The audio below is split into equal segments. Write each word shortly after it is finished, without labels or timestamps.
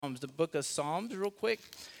The book of Psalms real quick.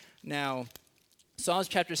 Now, Psalms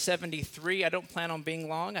chapter 73, I don't plan on being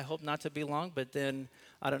long. I hope not to be long, but then,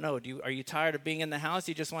 I don't know, are you tired of being in the house?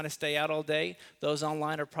 You just want to stay out all day? Those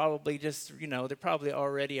online are probably just, they probably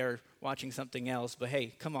already are watching something else. But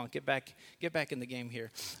hey, come on, get back in the game here.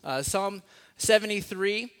 Psalm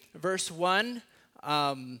 73, verse 1.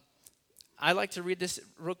 I like to read this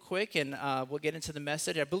real quick, and we'll get into the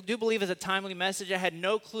message. I do believe it's a timely message. I had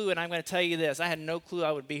no clue, and I'm going to tell you this. I had no clue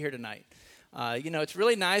I would be here tonight. It's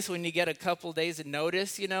really nice when you get a couple days of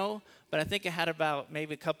notice, but I think I had about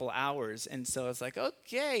maybe a couple hours. And so it's like,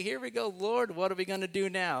 okay, here we go, Lord, what are we going to do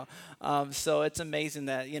now? So it's amazing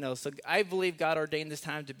that, so I believe God ordained this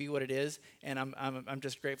time to be what it is, and I'm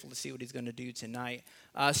just grateful to see what he's going to do tonight.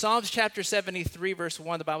 Psalms chapter 73, verse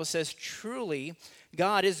 1, the Bible says, "Truly,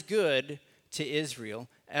 God is good to Israel,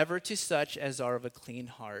 ever to such as are of a clean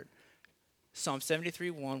heart." Psalm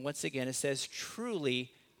 73:1, once again, it says,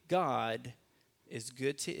 "Truly, God is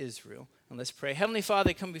good to Israel." And let's pray. Heavenly Father,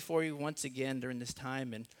 I come before you once again during this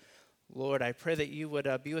time. And Lord, I pray that you would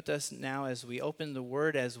be with us now as we open the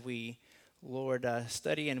word, as we, Lord,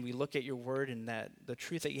 study and we look at your word, and that the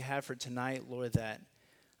truth that you have for tonight, Lord, that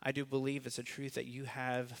I do believe it's a truth that you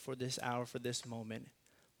have for this hour, for this moment.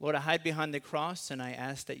 Lord, I hide behind the cross, and I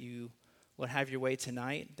ask that you, Lord, have your way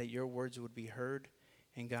tonight, that your words would be heard,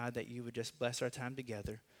 and God, that you would just bless our time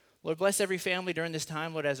together. Lord, bless every family during this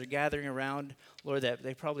time, Lord, as they're gathering around, Lord, that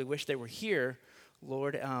they probably wish they were here,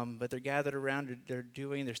 Lord, but they're gathered around,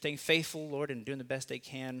 they're staying faithful, Lord, and doing the best they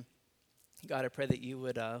can. God, I pray that you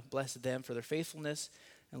would bless them for their faithfulness,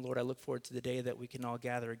 and Lord, I look forward to the day that we can all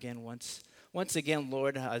gather again once again,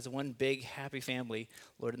 Lord, as one big happy family,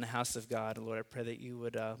 Lord, in the house of God. And Lord, I pray that you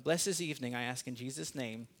would bless this evening, I ask in Jesus'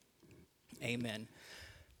 name, amen.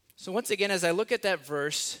 So once again, as I look at that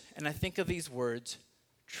verse and I think of these words,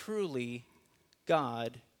 truly,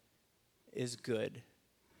 God is good.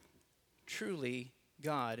 Truly,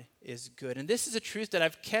 God is good. And this is a truth that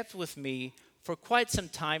I've kept with me for quite some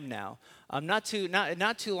time now. Not too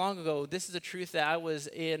long ago, this is a truth that I was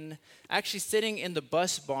actually sitting in the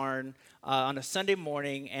bus barn on a Sunday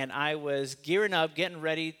morning, and I was gearing up, getting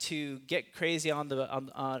ready to get crazy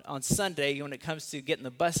on Sunday when it comes to getting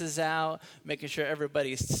the buses out, making sure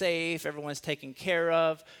everybody's safe, everyone's taken care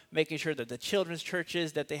of, making sure that the children's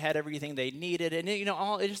churches, that they had everything they needed, and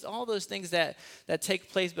all those things that take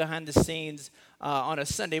place behind the scenes on a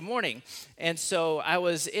Sunday morning. And so I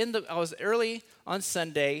was early on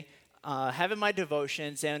Sunday, having my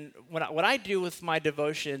devotions, and what I do with my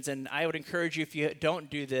devotions, and I would encourage you if you don't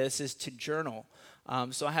do this, is to journal.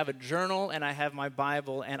 So I have a journal and I have my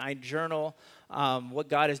Bible, and I journal what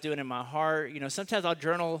God is doing in my heart. Sometimes I'll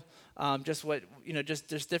journal just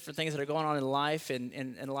there's different things that are going on in life,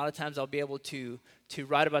 and a lot of times I'll be able to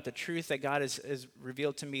write about the truth that God has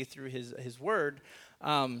revealed to me through His Word.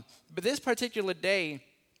 But this particular day,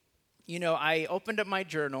 I opened up my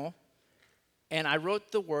journal, and I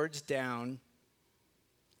wrote the words down,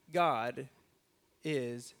 God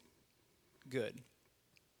is good.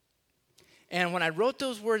 And when I wrote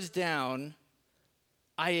those words down,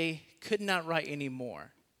 I could not write any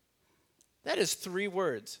more. That is 3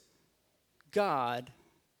 words. God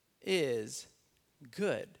is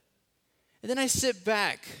good. And then I sit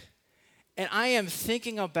back, and I am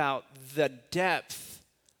thinking about the depth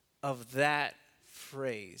of that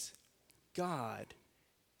phrase. God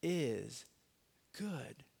is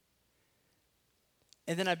good.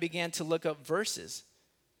 And then I began to look up verses.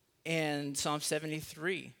 And Psalm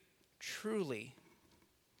 73, truly,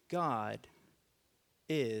 God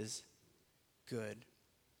is good.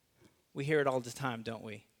 We hear it all the time, don't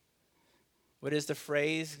we? What is the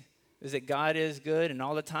phrase? Is it God is good and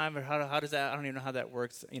all the time? Or how does that, I don't even know how that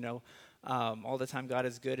works, all the time God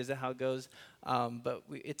is good. Is that how it goes? But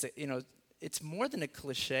it's more than a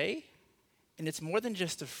cliche, and it's more than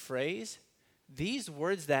just a phrase. These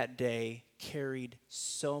words that day carried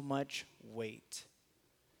so much weight.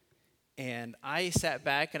 And I sat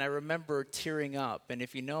back and I remember tearing up. And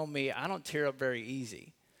if you know me, I don't tear up very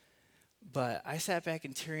easy. But I sat back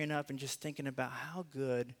and tearing up and just thinking about how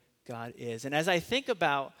good God is. And as I think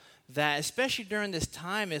about that, especially during this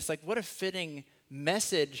time, it's like what a fitting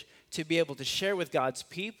message to be able to share with God's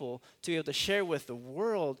people, to be able to share with the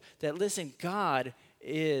world that, listen, God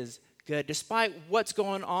is good. Despite what's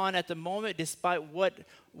going on at the moment, despite what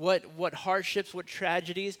hardships, what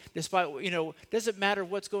tragedies, despite, doesn't matter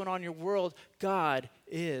what's going on in your world, God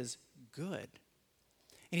is good.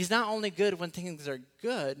 And he's not only good when things are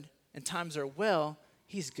good and times are well,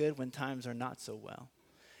 he's good when times are not so well.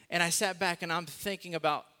 And I sat back and I'm thinking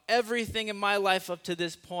about everything in my life up to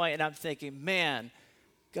this point, and I'm thinking, man,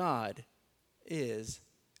 God is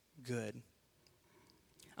good.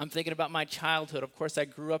 I'm thinking about my childhood. Of course, I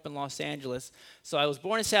grew up in Los Angeles. So I was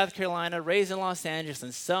born in South Carolina, raised in Los Angeles,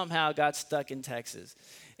 and somehow got stuck in Texas.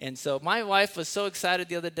 And so my wife was so excited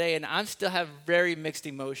the other day, and I still have very mixed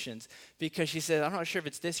emotions because she said, I'm not sure if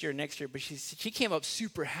it's this year or next year, but she came up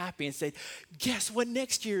super happy and said, guess what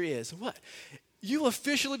next year is? What? You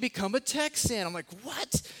officially become a Texan. I'm like,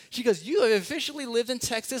 what? She goes, you have officially lived in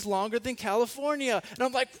Texas longer than California. And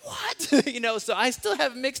I'm like, what? So I still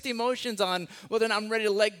have mixed emotions on whether or not I'm ready to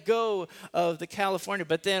let go of the California.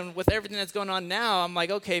 But then with everything that's going on now, I'm like,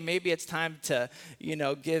 okay, maybe it's time to,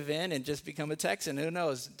 give in and just become a Texan. Who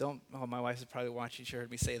knows? My wife is probably watching. She heard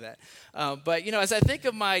me say that. But as I think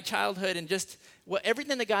of my childhood and just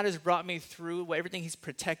everything that God has brought me through, everything he's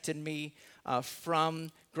protected me from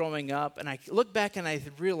growing up, and I look back and I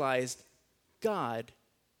realized God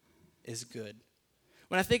is good.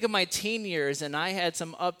 When I think of my teen years, and I had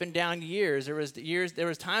some up and down years, there was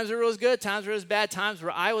times where it was good, times where it was bad, times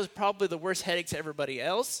where I was probably the worst headache to everybody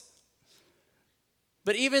else.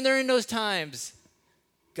 But even during those times,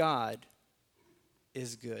 God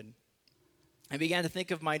is good. I began to think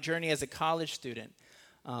of my journey as a college student.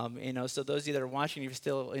 So those of you that are watching, you're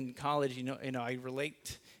still in college, I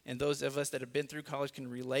relate, and those of us that have been through college can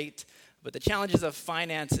relate. But the challenges of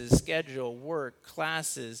finances, schedule, work,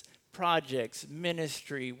 classes, projects,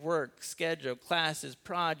 ministry, work, schedule, classes,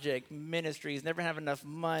 project, ministries, never have enough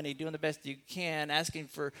money, doing the best you can, asking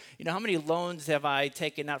for, how many loans have I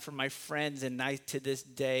taken out from my friends, and I to this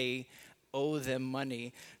day owe them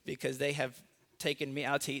money because they have taken me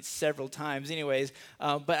out to eat several times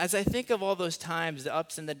but as I think of all those times, the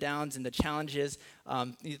ups and the downs and the challenges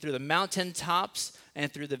through the mountaintops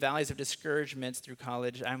and through the valleys of discouragements through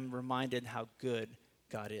college, I'm reminded how good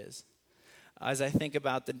God is. As I think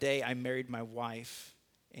about the day I married my wife,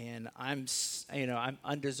 and I'm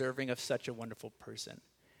undeserving of such a wonderful person,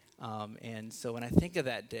 and so when I think of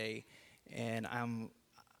that day, and I'm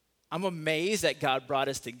amazed that God brought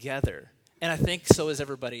us together, and I think so is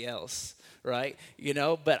everybody else. Right?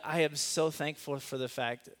 But I am so thankful for the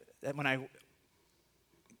fact that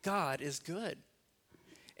God is good.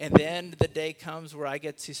 And then the day comes where I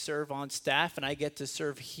get to serve on staff, and I get to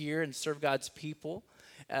serve here and serve God's people.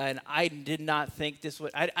 And I did not think this would,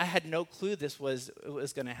 I had no clue this was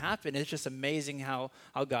going to happen. It's just amazing how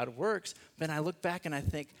God works. But I look back and I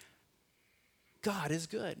think, God is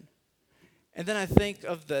good. And then I think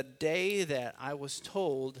of the day that I was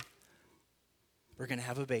told, we're going to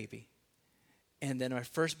have a baby. And then my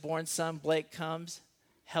firstborn son, Blake, comes,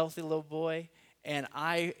 healthy little boy, and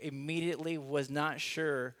I immediately was not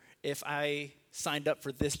sure if I signed up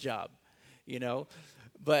for this job,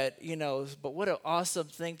 But what an awesome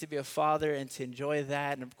thing to be a father and to enjoy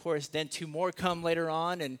that. And, of course, then 2 more come later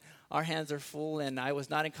on, and our hands are full, and I was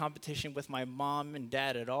not in competition with my mom and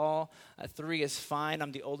dad at all. 3 is fine.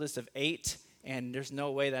 I'm the oldest of 8. And there's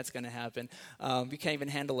no way that's going to happen. We can't even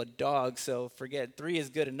handle a dog, so forget. 3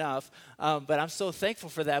 is good enough. But I'm so thankful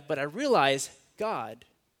for that. But I realize God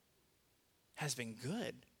has been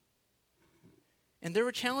good. And there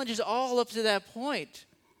were challenges all up to that point.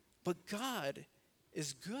 But God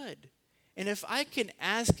is good. And if I can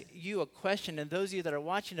ask you a question, and those of you that are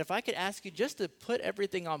watching, if I could ask you just to put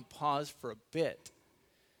everything on pause for a bit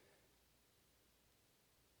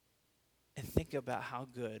and think about how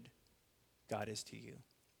good God is to you.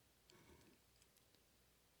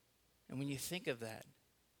 And when you think of that,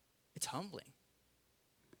 it's humbling.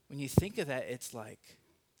 When you think of that, it's like,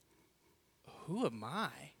 who am I?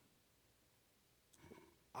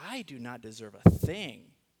 I do not deserve a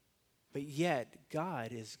thing, but yet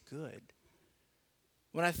God is good.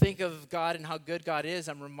 When I think of God and how good God is,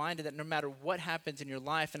 I'm reminded that no matter what happens in your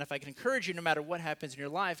life, and if I can encourage you, no matter what happens in your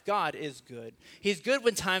life, God is good. He's good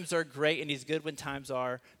when times are great, and he's good when times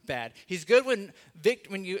are bad. He's good when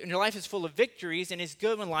your life is full of victories, and he's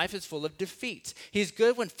good when life is full of defeats. He's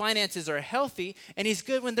good when finances are healthy, and he's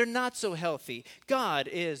good when they're not so healthy. God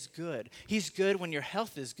is good. He's good when your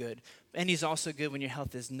health is good, and he's also good when your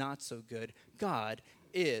health is not so good. God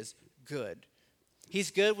is good. He's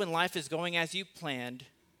good when life is going as you planned,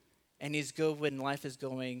 and he's good when life is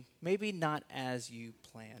going maybe not as you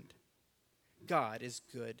planned. God is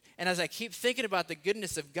good. And as I keep thinking about the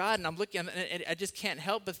goodness of God, and I'm looking, and I just can't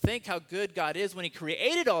help but think how good God is when he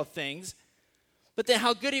created all things, but then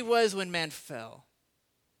how good he was when man fell.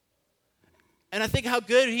 And I think how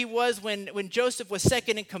good he was when Joseph was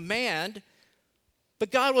second in command, but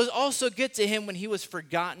God was also good to him when he was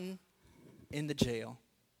forgotten in the jail.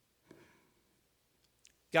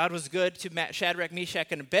 God was good to Shadrach, Meshach,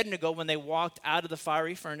 and Abednego when they walked out of the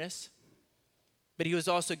fiery furnace. But he was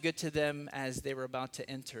also good to them as they were about to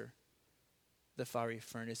enter the fiery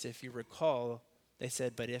furnace. If you recall, they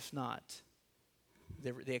said, but if not.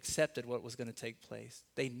 They accepted what was going to take place.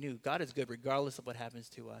 They knew God is good regardless of what happens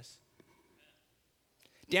to us.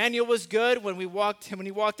 Daniel was good when he walked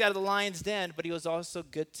out of the lion's den, but he was also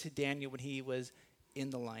good to Daniel when he was in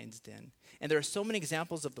the lion's den. And there are so many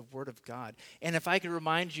examples of the Word of God. And if I could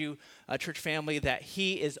remind you, church family, that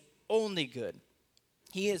he is only good.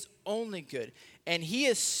 He is only good. And he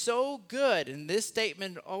is so good, and this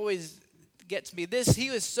statement always gets me, he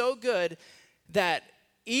was so good that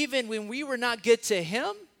even when we were not good to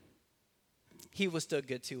him, he was still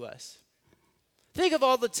good to us. Think of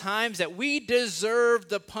all the times that we deserved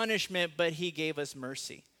the punishment, but he gave us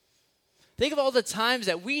mercy. Think of all the times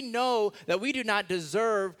that we know that we do not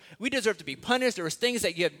deserve, we deserve to be punished. There was things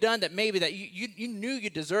that you have done that maybe that you knew you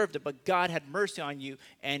deserved it, but God had mercy on you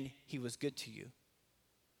and he was good to you.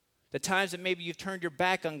 The times that maybe you've turned your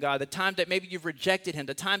back on God, the time that maybe you've rejected him,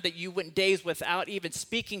 the time that you went days without even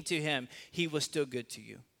speaking to him, he was still good to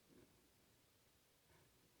you.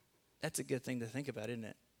 That's a good thing to think about, isn't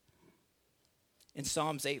it? In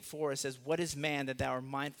Psalms 8:4, it says, what is man that thou art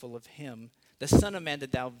mindful of him? The Son of Man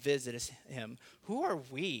that thou visitest him. Who are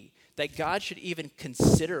we that God should even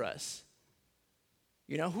consider us?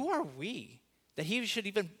 You know, who are we that he should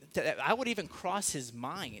even, that I would even cross his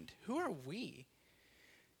mind? Who are we?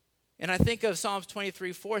 And I think of Psalms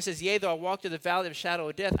 23:4, it says, yea, though I walk through the valley of the shadow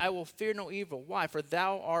of death, I will fear no evil. Why? For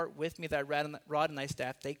thou art with me, thy rod and thy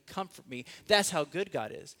staff, they comfort me. That's how good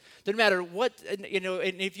God is. No matter what, you know,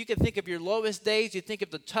 and if you can think of your lowest days, you think of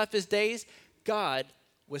the toughest days, God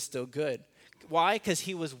was still good. Why? Because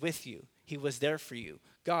he was with you. He was there for you.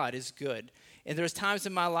 God is good. And there's times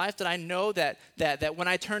in my life that I know that when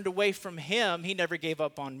I turned away from him, he never gave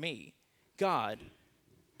up on me. God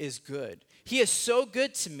is good. He is so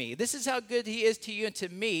good to me. This is how good he is to you and to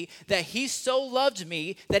me, that he so loved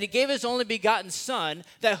me that he gave his only begotten Son,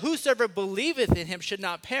 that whosoever believeth in him should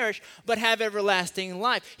not perish, but have everlasting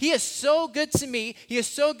life. He is so good to me, he is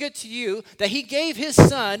so good to you, that he gave his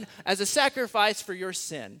Son as a sacrifice for your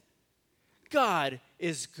sin. God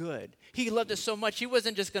is good. He loved us so much, he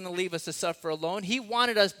wasn't just going to leave us to suffer alone. He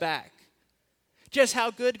wanted us back. Just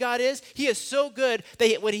how good God is. He is so good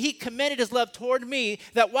that when he commended his love toward me,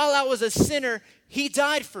 that while I was a sinner, he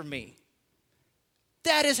died for me.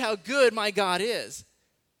 That is how good my God is.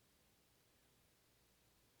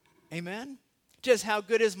 Amen? Just how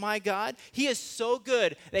good is my God? He is so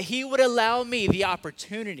good that he would allow me the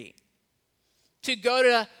opportunity to go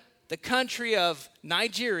to the country of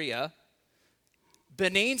Nigeria,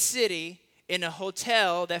 Benin City, in a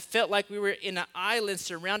hotel that felt like we were in an island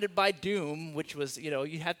surrounded by doom, which was, you know,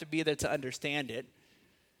 you have to be there to understand it.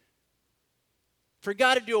 For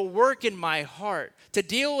God to do a work in my heart, to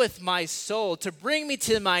deal with my soul, to bring me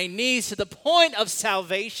to my knees to the point of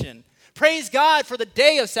salvation. Praise God for the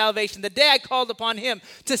day of salvation, the day I called upon him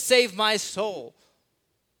to save my soul.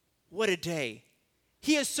 What a day.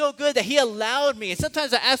 He is so good that he allowed me. And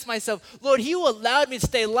sometimes I ask myself, Lord, you allowed me to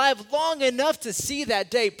stay alive long enough to see that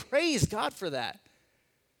day. Praise God for that.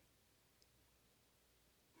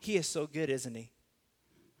 He is so good, isn't he?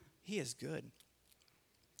 He is good.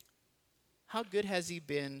 How good has he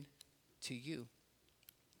been to you?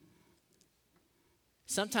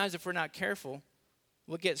 Sometimes if we're not careful,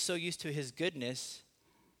 we'll get so used to his goodness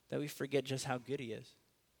that we forget just how good he is.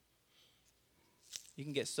 You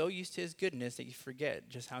can get so used to his goodness that you forget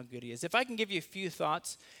just how good he is. If I can give you a few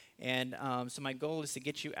thoughts, and so my goal is to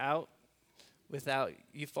get you out without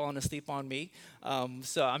you falling asleep on me.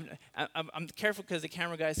 So I'm careful because the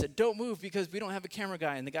camera guy said, don't move because we don't have a camera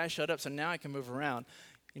guy. And the guy showed up, so now I can move around.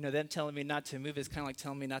 You know, them telling me not to move is kind of like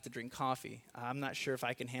telling me not to drink coffee. I'm not sure if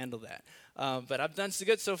I can handle that. But I've done so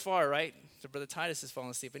good so far, right? So Brother Titus is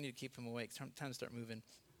falling asleep. I need to keep him awake. Time to start moving.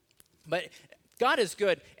 But God is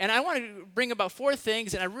good. And I want to bring about 4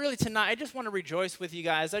 things. And I just want to rejoice with you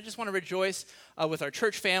guys. I just want to rejoice with our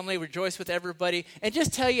church family, rejoice with everybody, and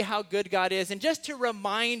just tell you how good God is. And just to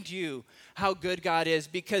remind you how good God is.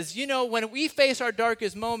 Because, you know, when we face our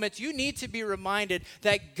darkest moments, you need to be reminded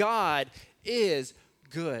that God is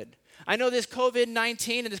good. I know this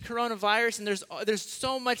COVID-19 and this coronavirus, and there's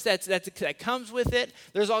so much that comes with it.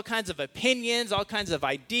 There's all kinds of opinions, all kinds of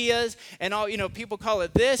ideas, and all, you know, people call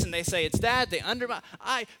it this and they say it's that. They undermine.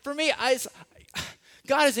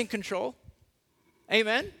 God is in control.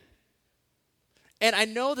 Amen. And I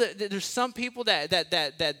know that there's some people that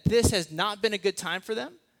this has not been a good time for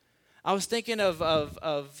them. I was thinking of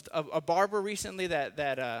a barber recently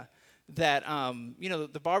that you know,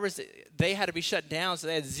 the barbers, they had to be shut down, so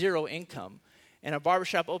they had zero income. And a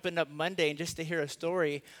barbershop opened up Monday, and just to hear a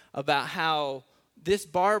story about how this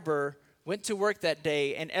barber went to work that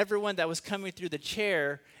day, and everyone that was coming through the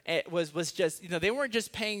chair was just, they weren't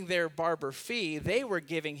just paying their barber fee, they were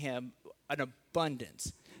giving him an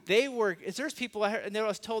abundance. There's people, and I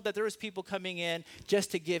was told that there was people coming in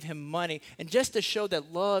just to give him money and just to show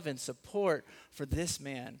that love and support for this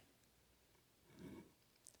man.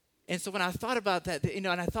 And so when I thought about that, and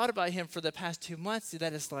I thought about him for the past 2 months,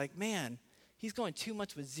 that it's like, man, he's going 2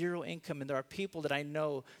 months with zero income, and there are people that I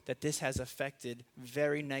know that this has affected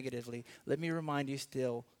very negatively. Let me remind you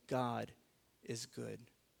still, God is good.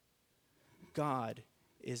 God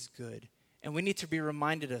is good. And we need to be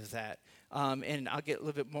reminded of that. And I'll get a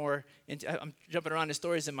little bit more into, I'm jumping around in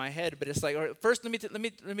stories in my head, but it's like, all right, first let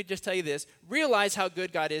me just tell you this. Realize how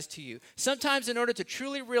good God is to you. Sometimes in order to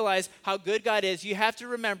truly realize how good God is, you have to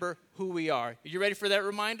remember who we are. Are you ready for that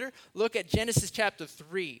reminder? Look at Genesis chapter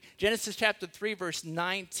 3. Genesis chapter 3 verse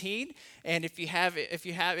 19. And if you have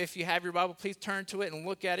your Bible, please turn to it and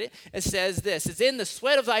look at it. It says this: "It's in the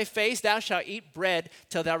sweat of thy face thou shalt eat bread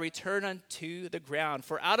till thou return unto the ground.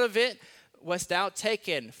 For out of it wast thou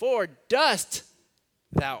taken, for dust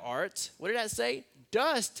thou art." What did that say?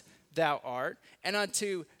 Dust thou art, and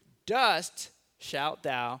unto dust shalt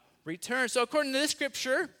thou return. So according to this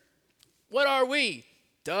scripture, what are we?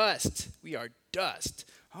 Dust. We are dust.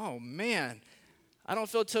 Oh man, I don't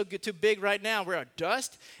feel too big right now. We're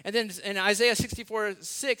dust. And then in Isaiah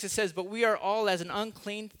 64:6 it says, "But we are all as an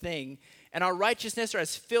unclean thing, and our righteousness are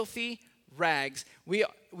as filthy rags.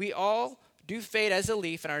 We all do fade as a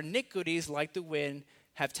leaf, and our iniquities like the wind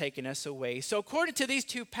have taken us away." So according to these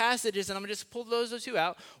two passages, and I'm going to just pull those two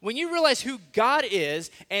out, when you realize who God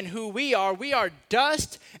is and who we are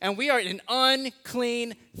dust, and we are an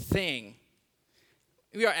unclean thing.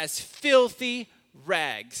 We are as filthy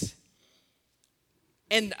rags.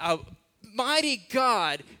 And a mighty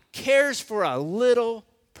God cares for a little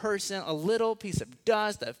person, a little piece of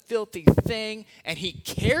dust, a filthy thing, and he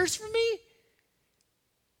cares for me?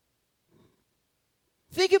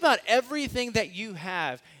 Think about everything that you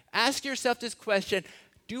have. Ask yourself this question: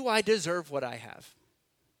 do I deserve what I have?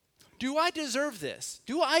 Do I deserve this?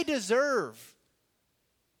 Do I deserve?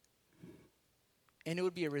 And it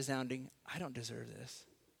would be a resounding, I don't deserve this.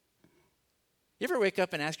 You ever wake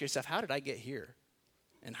up and ask yourself, how did I get here?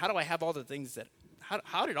 And how do I have all the things that,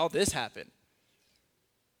 how did all this happen?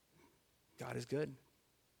 God is good.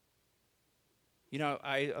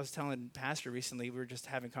 I was telling Pastor recently, we were just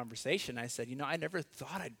having a conversation. I said, I never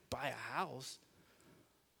thought I'd buy a house.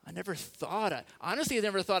 I never thought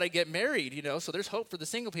I'd get married, so there's hope for the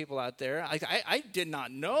single people out there. I did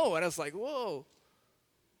not know, and I was like, whoa.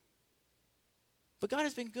 But God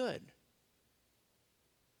has been good.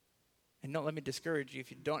 And don't let me discourage you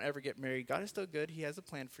if you don't ever get married. God is still good. He has a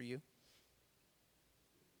plan for you.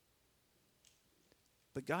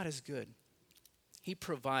 But God is good. He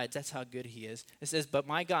provides. That's how good he is. It says, "But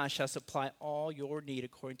my God shall supply all your need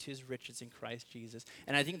according to his riches in Christ Jesus."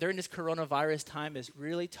 And I think during this coronavirus time has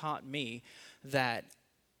really taught me that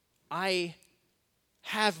I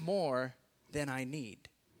have more than I need.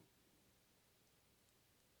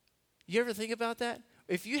 You ever think about that?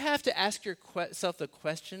 If you have to ask yourself the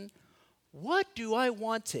question, what do I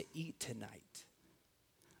want to eat tonight?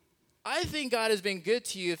 I think God has been good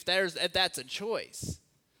to you if that's a choice.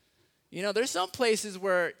 There's some places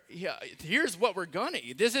where, here's what we're going to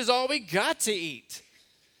eat. This is all we got to eat.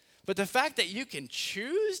 But the fact that you can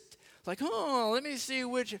choose, let me see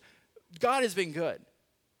which, God has been good.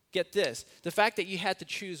 Get this. The fact that you had to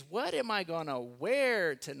choose, what am I going to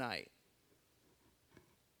wear tonight?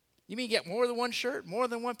 You mean you get more than one shirt, more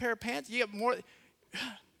than one pair of pants? You get more.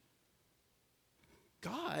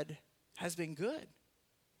 God has been good.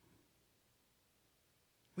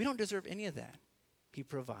 We don't deserve any of that. He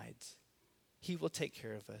provides. He will take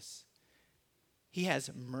care of us. He has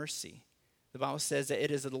mercy. The Bible says that it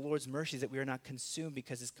is of the Lord's mercies that we are not consumed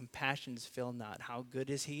because his compassions fail not. How good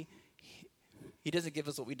is he? He doesn't give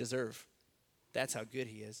us what we deserve. That's how good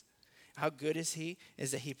he is. How good is he?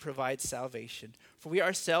 Is that he provides salvation. For we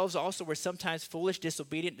ourselves also were sometimes foolish,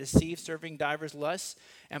 disobedient, deceived, serving divers lusts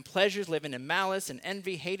and pleasures, living in malice and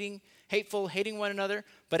envy, hateful, hating one another.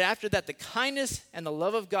 But after that, the kindness and the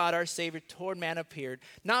love of God, our Savior, toward man appeared,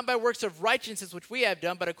 not by works of righteousness which we have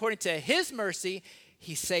done, but according to his mercy,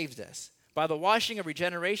 he saved us by the washing of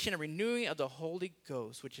regeneration and renewing of the Holy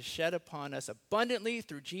Ghost, which is shed upon us abundantly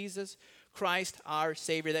through Jesus Christ, our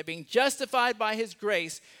Savior, that being justified by his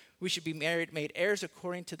grace, we should be made heirs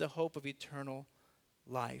according to the hope of eternal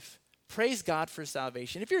life. Praise God for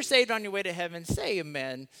salvation. If you're saved on your way to heaven, say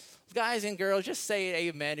amen. Guys and girls, just say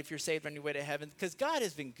amen if you're saved on your way to heaven, because God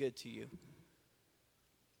has been good to you.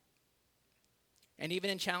 And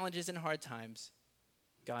even in challenges and hard times,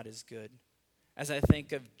 God is good. As I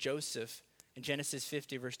think of Joseph in Genesis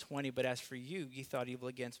 50, verse 20, but as for you, ye thought evil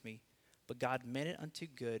against me, but God meant it unto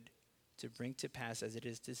good to bring to pass as it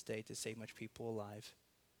is this day to save much people alive.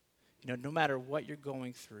 No matter what you're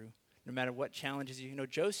going through, no matter what challenges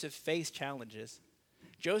Joseph faced challenges.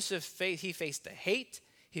 He faced the hate,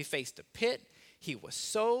 he faced the pit, he was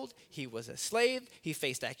sold, he was a slave, he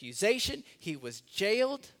faced accusation, he was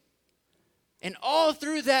jailed. And all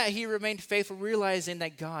through that, he remained faithful, realizing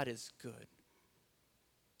that God is good.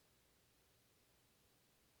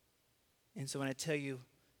 And so when I tell you,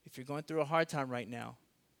 if you're going through a hard time right now,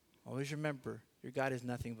 always remember, your God is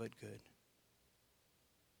nothing but good.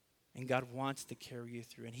 And God wants to carry you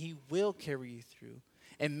through, and he will carry you through.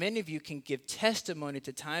 And many of you can give testimony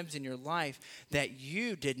to times in your life that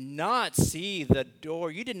you did not see the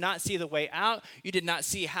door. You did not see the way out. You did not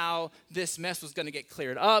see how this mess was going to get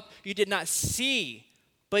cleared up. You did not see,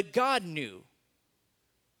 but God knew.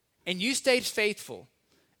 And you stayed faithful.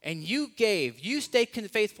 And you gave. You stayed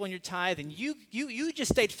faithful in your tithe. And you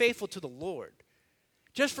just stayed faithful to the Lord.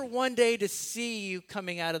 Just for one day to see you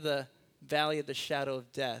coming out of the valley of the shadow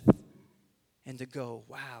of death. And to go,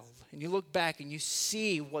 wow. And you look back and you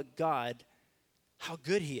see how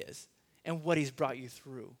good he is and what he's brought you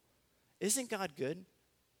through. Isn't God good?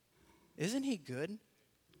 Isn't he good?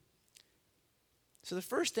 So the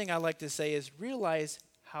first thing I like to say is realize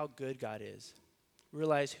how good God is.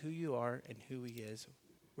 Realize who you are and who he is.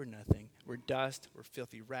 We're nothing. We're dust. We're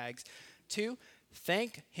filthy rags. 2,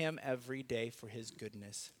 thank him every day for his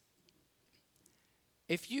goodness.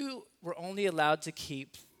 If you were only allowed to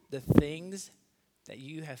keep the things that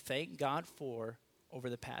you have thanked God for over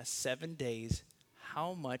the past 7 days,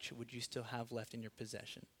 how much would you still have left in your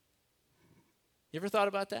possession? You ever thought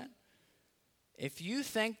about that? If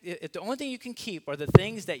the only thing you can keep are the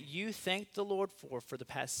things that you thanked the Lord for the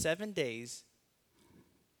past 7 days,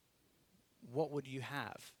 what would you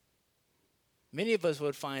have? Many of us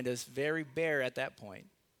would find us very bare at that point,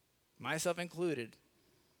 myself included.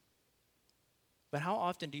 But how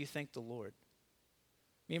often do you thank the Lord?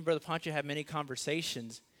 Me and Brother Pancho have many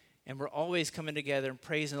conversations, and we're always coming together and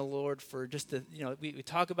praising the Lord for just we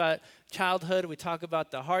talk about childhood, we talk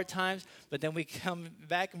about the hard times, but then we come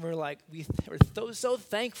back and we're like, we're so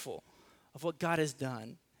thankful of what God has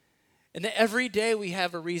done. And then every day we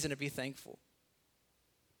have a reason to be thankful.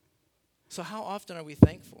 So how often are we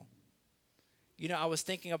thankful? I was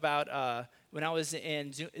thinking about when I was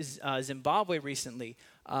in Zimbabwe recently.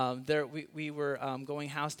 We were going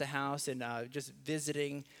house to house and just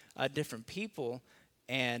visiting different people,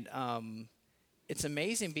 and it's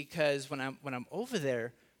amazing because when I'm over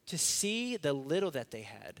there to see the little that they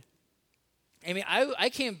had. I mean, I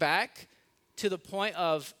came back to the point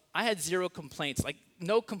of I had zero complaints, like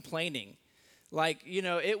no complaining. Like,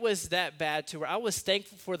 it was that bad to where I was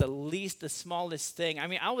thankful for the smallest thing. I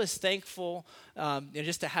mean, I was thankful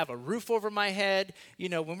just to have a roof over my head.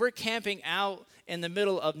 When we're camping out in the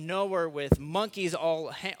middle of nowhere with monkeys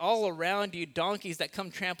all around you, donkeys that come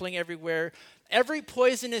trampling everywhere, every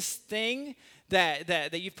poisonous thing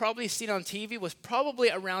that you've probably seen on TV was probably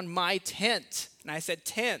around my tent. And I said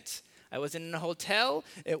tent. I wasn't in a hotel.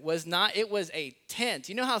 It was not. It was a tent.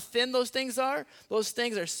 You know how thin those things are? Those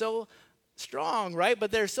things are so strong, right? But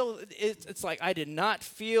they're so, it's like I did not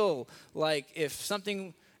feel like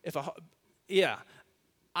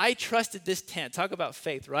I trusted this tent. Talk about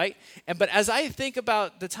faith, right? But as I think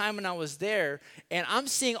about the time when I was there, and I'm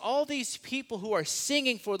seeing all these people who are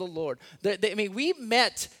singing for the Lord. We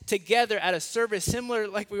met together at a service similar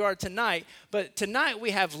like we are tonight, but tonight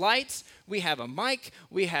we have lights, we have a mic,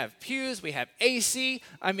 we have pews, we have AC.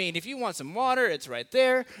 I mean, if you want some water, it's right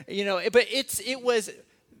there. But it was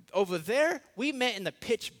over there, we met in the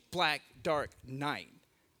pitch black, dark night.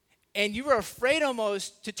 And you were afraid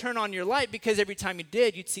almost to turn on your light because every time you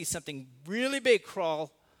did, you'd see something really big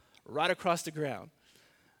crawl right across the ground.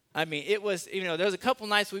 I mean, it was, there was a couple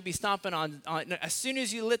nights we'd be stomping on as soon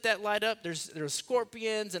as you lit that light up, there were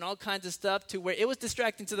scorpions and all kinds of stuff to where it was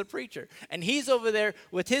distracting to the preacher. And he's over there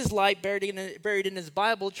with his light buried in his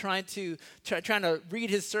Bible trying to read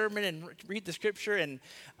his sermon and read the scripture. And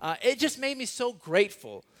it just made me so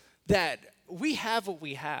grateful that we have what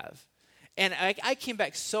we have. And I came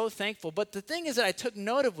back so thankful. But the thing is that I took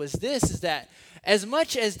note of was this, is that as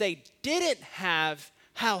much as they didn't have,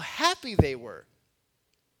 how happy they were.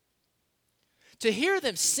 To hear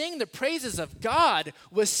them sing the praises of God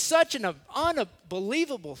was such an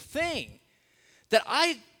unbelievable thing that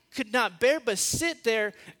I could not bear but sit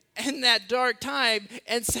there in that dark time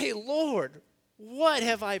and say, Lord, what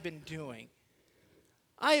have I been doing?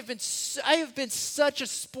 I have been such a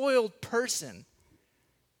spoiled person.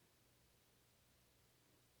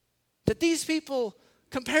 that these people,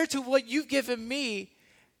 compared to what you've given me,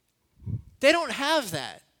 they don't have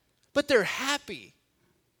that. But they're happy.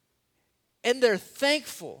 And they're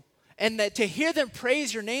thankful. And that to hear them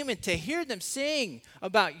praise your name and to hear them sing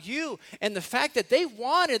about you and the fact that they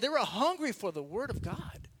were hungry for the word of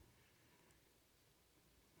God.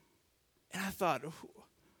 And I thought,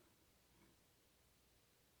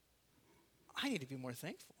 I need to be more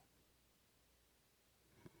thankful.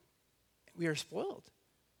 We are spoiled.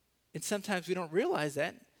 And sometimes we don't realize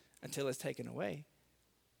that until it's taken away.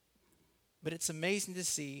 But it's amazing to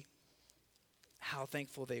see how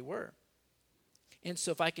thankful they were. And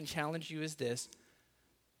so if I can challenge you is this,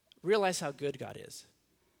 realize how good God is.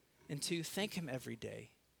 And two, thank him every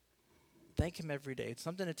day. Thank him every day. It's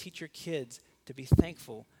something to teach your kids to be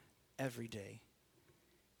thankful every day.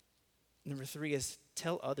 Number three is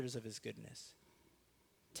tell others of his goodness.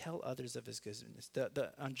 Tell others of his goodness.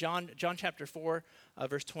 On John chapter 4,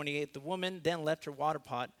 verse 28, the woman then left her water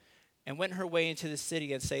pot and went her way into the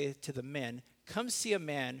city and said to the men, come see a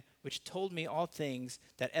man which told me all things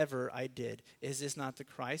that ever I did. Is this not the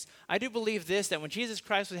Christ? I do believe this, that when Jesus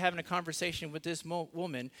Christ was having a conversation with this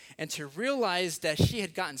woman, and to realize that she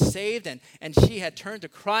had gotten saved and she had turned to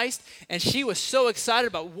Christ, and she was so excited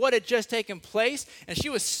about what had just taken place, and she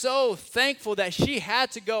was so thankful that she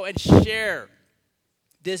had to go and share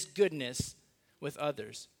this goodness with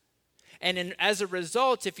others. And as a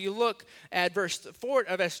result, if you look at verse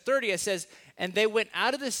 30, it says, and they went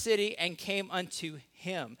out of the city and came unto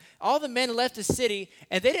him. All the men left the city,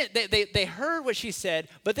 and they heard what she said,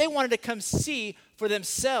 but they wanted to come see for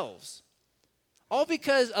themselves. All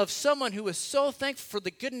because of someone who was so thankful for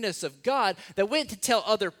the goodness of God that went to tell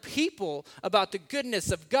other people about the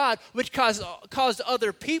goodness of God, which caused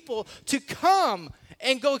other people to come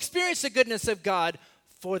and go experience the goodness of God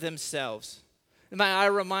for themselves. And I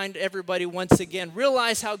remind everybody once again,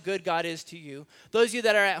 realize how good God is to you. Those of you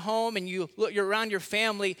that are at home and you're around your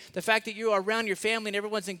family, the fact that you are around your family and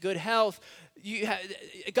everyone's in good health,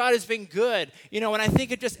 God has been good. When I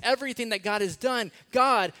think of just everything that God has done,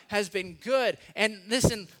 God has been good. And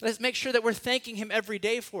listen, let's make sure that we're thanking him every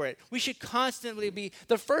day for it. We should constantly be,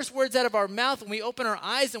 the first words out of our mouth when we open our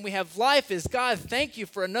eyes and we have life is, God, thank you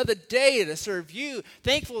for another day to serve you.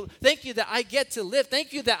 Thank you that I get to live.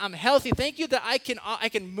 Thank you that I'm healthy. Thank you that I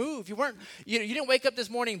can move. You didn't wake up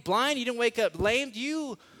this morning blind. You didn't wake up lame.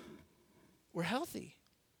 You were healthy.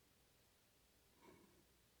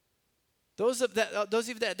 Those of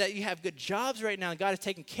you that you have good jobs right now, and God is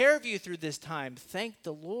taking care of you through this time, thank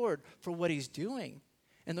the Lord for what he's doing.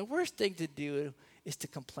 And the worst thing to do is to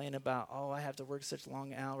complain about, I have to work such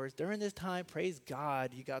long hours. During this time, praise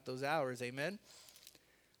God, you got those hours, amen?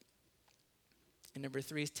 And number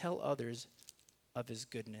three is tell others of his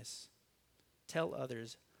goodness. Tell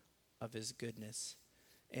others of his goodness.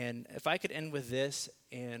 And if I could end with this,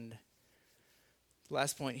 and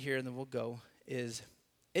last point here, and then we'll go, is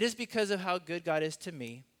it is because of how good God is to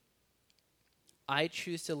me, I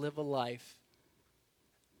choose to live a life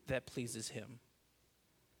that pleases him.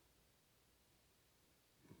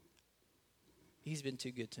 He's been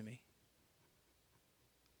too good to me.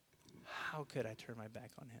 How could I turn my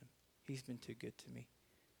back on him? He's been too good to me.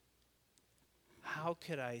 How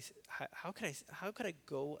could I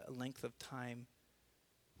go a length of time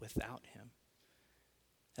without him?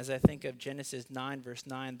 As I think of Genesis 9, verse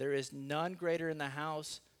 9, there is none greater in the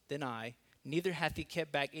house than I, neither hath he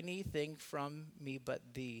kept back anything from me but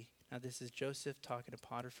thee. Now this is Joseph talking to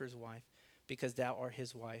Potiphar's wife, because thou art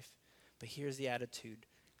his wife. But here's the attitude.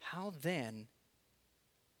 How then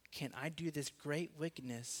can I do this great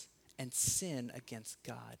wickedness and sin against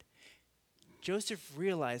God? Joseph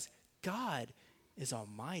realized God is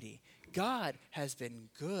almighty. God has been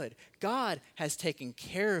good. God has taken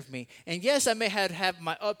care of me. And yes, I may have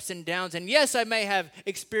my ups and downs. And yes, I may have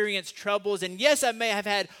experienced troubles. And yes, I may have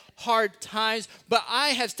had hard times. But I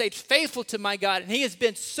have stayed faithful to my God. And he has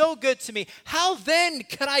been so good to me. How then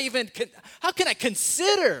can I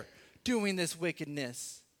consider doing this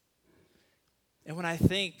wickedness? And when I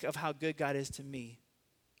think of how good God is to me,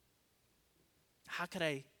 how could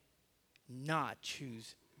I not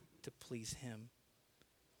choose to please him?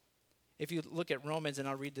 If you look at Romans, and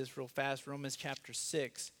I'll read this real fast, Romans chapter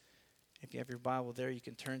 6. If you have your Bible there, you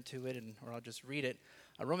can turn to it, or I'll just read it.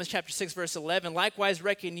 Romans chapter 6, verse 11. Likewise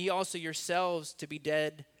reckon ye also yourselves to be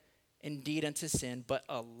dead indeed unto sin, but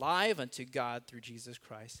alive unto God through Jesus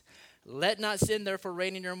Christ. Let not sin therefore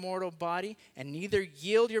reign in your mortal body, and neither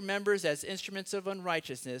yield your members as instruments of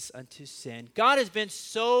unrighteousness unto sin. God has been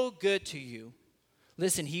so good to you.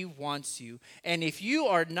 Listen, he wants you. And if you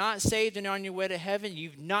are not saved and on your way to heaven,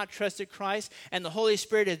 you've not trusted Christ, and the Holy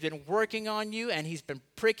Spirit has been working on you, and he's been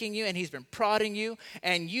pricking you, and he's been prodding you,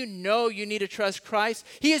 and you know you need to trust Christ,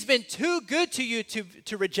 he has been too good to you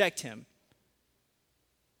to reject him.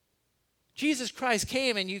 Jesus Christ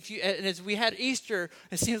came, and as we had Easter,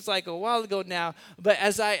 it seems like a while ago now, but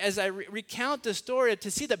as I recount the story, to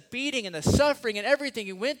see the beating and the suffering and everything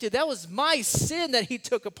he went through, that was my sin that he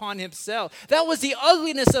took upon himself. That was the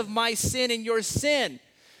ugliness of my sin and your sin.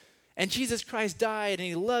 And Jesus Christ died, and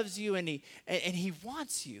he loves you, and he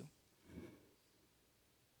wants you.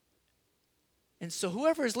 And so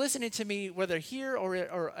whoever is listening to me, whether here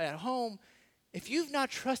or at home, if you've not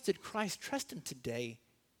trusted Christ, trust him today.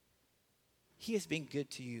 He has been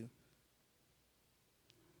good to you.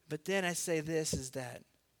 But then I say this, is that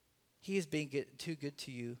he has been too good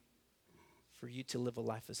to you for you to live a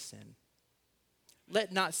life of sin.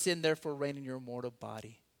 Let not sin therefore reign in your mortal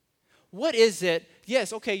body. What is it?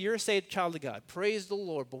 Yes, okay, you're a saved child of God. Praise the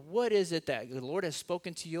Lord. But what is it that the Lord has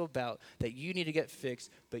spoken to you about that you need to get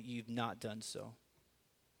fixed, but you've not done so?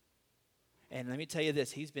 And let me tell you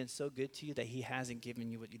this, he's been so good to you that he hasn't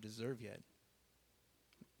given you what you deserve yet.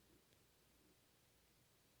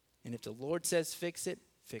 And if the Lord says fix it,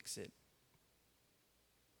 fix it.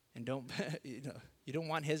 And you don't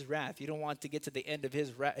want his wrath. You don't want to get to the end of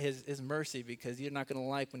his mercy, because you're not going to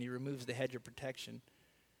like when he removes the hedge of protection.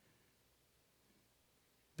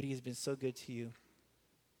 But he has been so good to you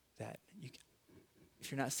that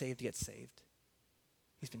if you're not saved, get saved.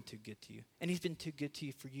 He's been too good to you. And he's been too good to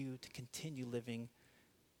you for you to continue living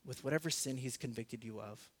with whatever sin he's convicted you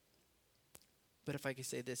of. But if I could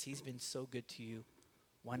say this, he's been so good to you.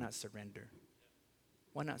 Why not surrender?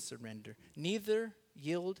 Why not surrender? Neither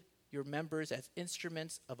yield your members as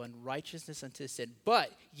instruments of unrighteousness unto sin,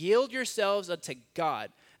 but yield yourselves unto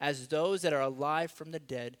God as those that are alive from the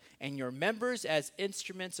dead, and your members as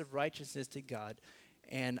instruments of righteousness to God.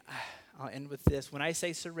 And I'll end with this. When I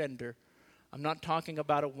say surrender, I'm not talking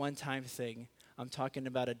about a one-time thing. I'm talking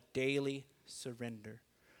about a daily surrender.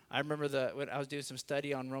 I remember when I was doing some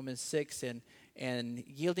study on Romans 6, and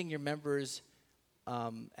yielding your members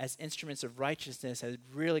as instruments of righteousness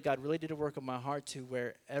God really did a work on my heart, to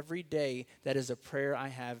where every day that is a prayer I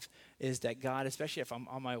have, is that God, especially if I'm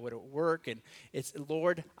on my way to work, and it's,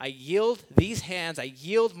 Lord, I yield these hands, I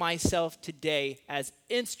yield myself today as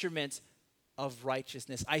instruments of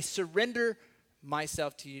righteousness. I surrender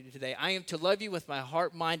myself to you today. I am to love you with my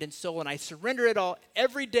heart, mind, and soul, and I surrender it all.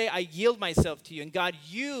 Every day I yield myself to you. And God,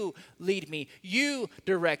 you lead me. You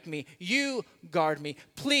direct me. You guard me.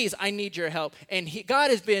 Please, I need your help. And God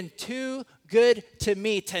has been too good to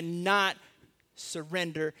me to not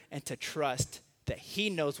surrender and to trust that he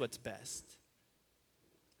knows what's best.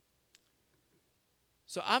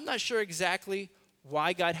 So I'm not sure exactly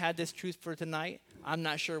why God had this truth for tonight. I'm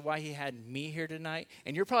not sure why he had me here tonight.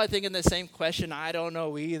 And you're probably thinking the same question. I don't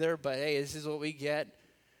know either, but hey, this is what we get,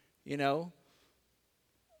 But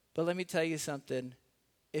let me tell you something.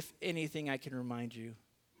 If anything I can remind you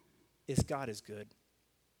is God is good.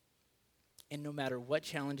 And no matter what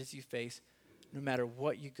challenges you face, no matter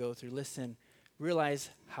what you go through, listen,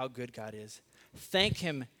 realize how good God is. Thank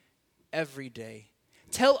him every day.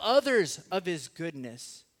 Tell others of his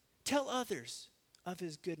goodness. Tell others of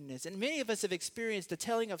his goodness. And many of us have experienced the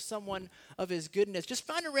telling of someone of his goodness. Just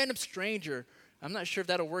find a random stranger. I'm not sure if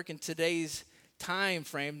that'll work in today's time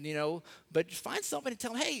frame, but just find somebody and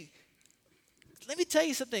tell them, hey, let me tell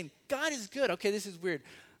you something. God is good. Okay, this is weird.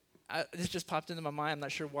 This just popped into my mind. I'm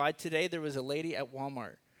not sure why. Today there was a lady at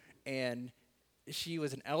Walmart, and she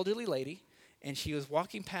was an elderly lady, and she was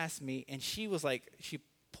walking past me, and she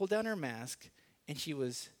pulled down her mask, and she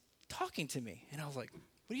was talking to me. And I was like,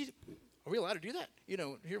 are we allowed to do that?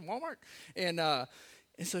 Here in Walmart? And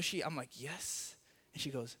so I'm like, yes. And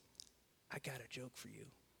she goes, I got a joke for you.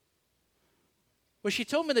 Well, she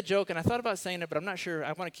told me the joke, and I thought about saying it, but I'm not sure.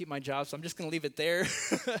 I want to keep my job, so I'm just going to leave it there.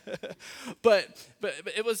 but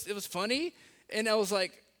it was funny, and I was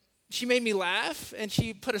like, she made me laugh, and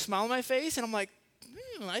she put a smile on my face, and I'm like,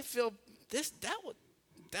 I feel that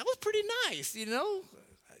was pretty nice,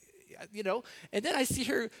 And then I see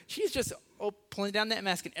her, she's just pulling down that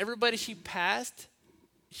mask, and everybody she passed,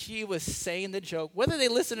 she was saying the joke. Whether they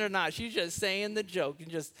listened or not, she's just saying the joke and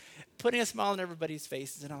just putting a smile on everybody's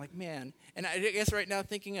faces. And I'm like, man. And I guess right now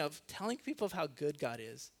thinking of telling people of how good God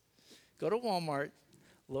is. Go to Walmart,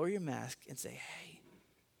 lower your mask, and say, hey,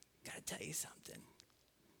 got to tell you something.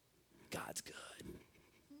 God's good.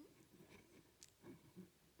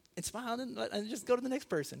 And smile and just go to the next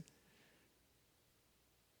person.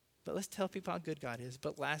 But let's tell people how good God is.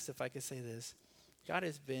 But last, if I could say this, God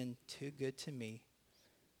has been too good to me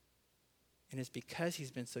And it's because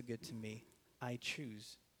he's been so good to me, I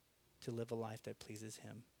choose to live a life that pleases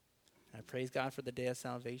him. And I praise God for the day of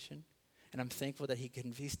salvation. And I'm thankful that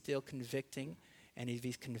he's still convicting. And if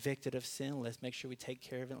he's convicted of sin, let's make sure we take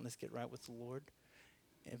care of it and let's get right with the Lord.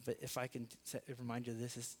 But if I can remind you of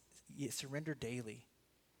this, is surrender daily.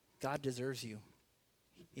 God deserves you.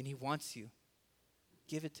 And he wants you.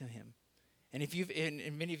 Give it to him. And if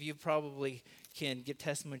and many of you probably can give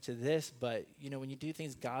testimony to this, but when you do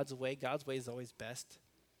things God's way is always best.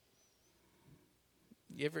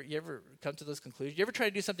 You ever come to those conclusions? You ever try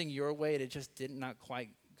to do something your way and it just did not quite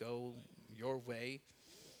go your way?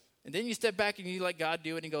 And then you step back and you let God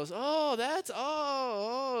do it and he goes, nobody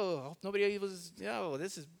was,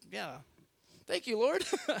 thank you, Lord.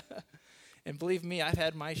 And believe me, I've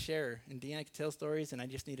had my share. And Deanna can tell stories, and I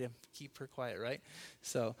just need to keep her quiet, right?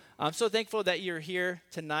 So I'm so thankful that you're here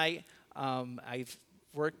tonight. I've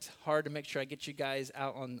worked hard to make sure I get you guys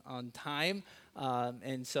out on time.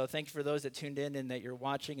 And so thank you for those that tuned in and that you're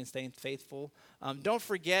watching and staying faithful. Don't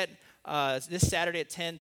forget, this Saturday at 10,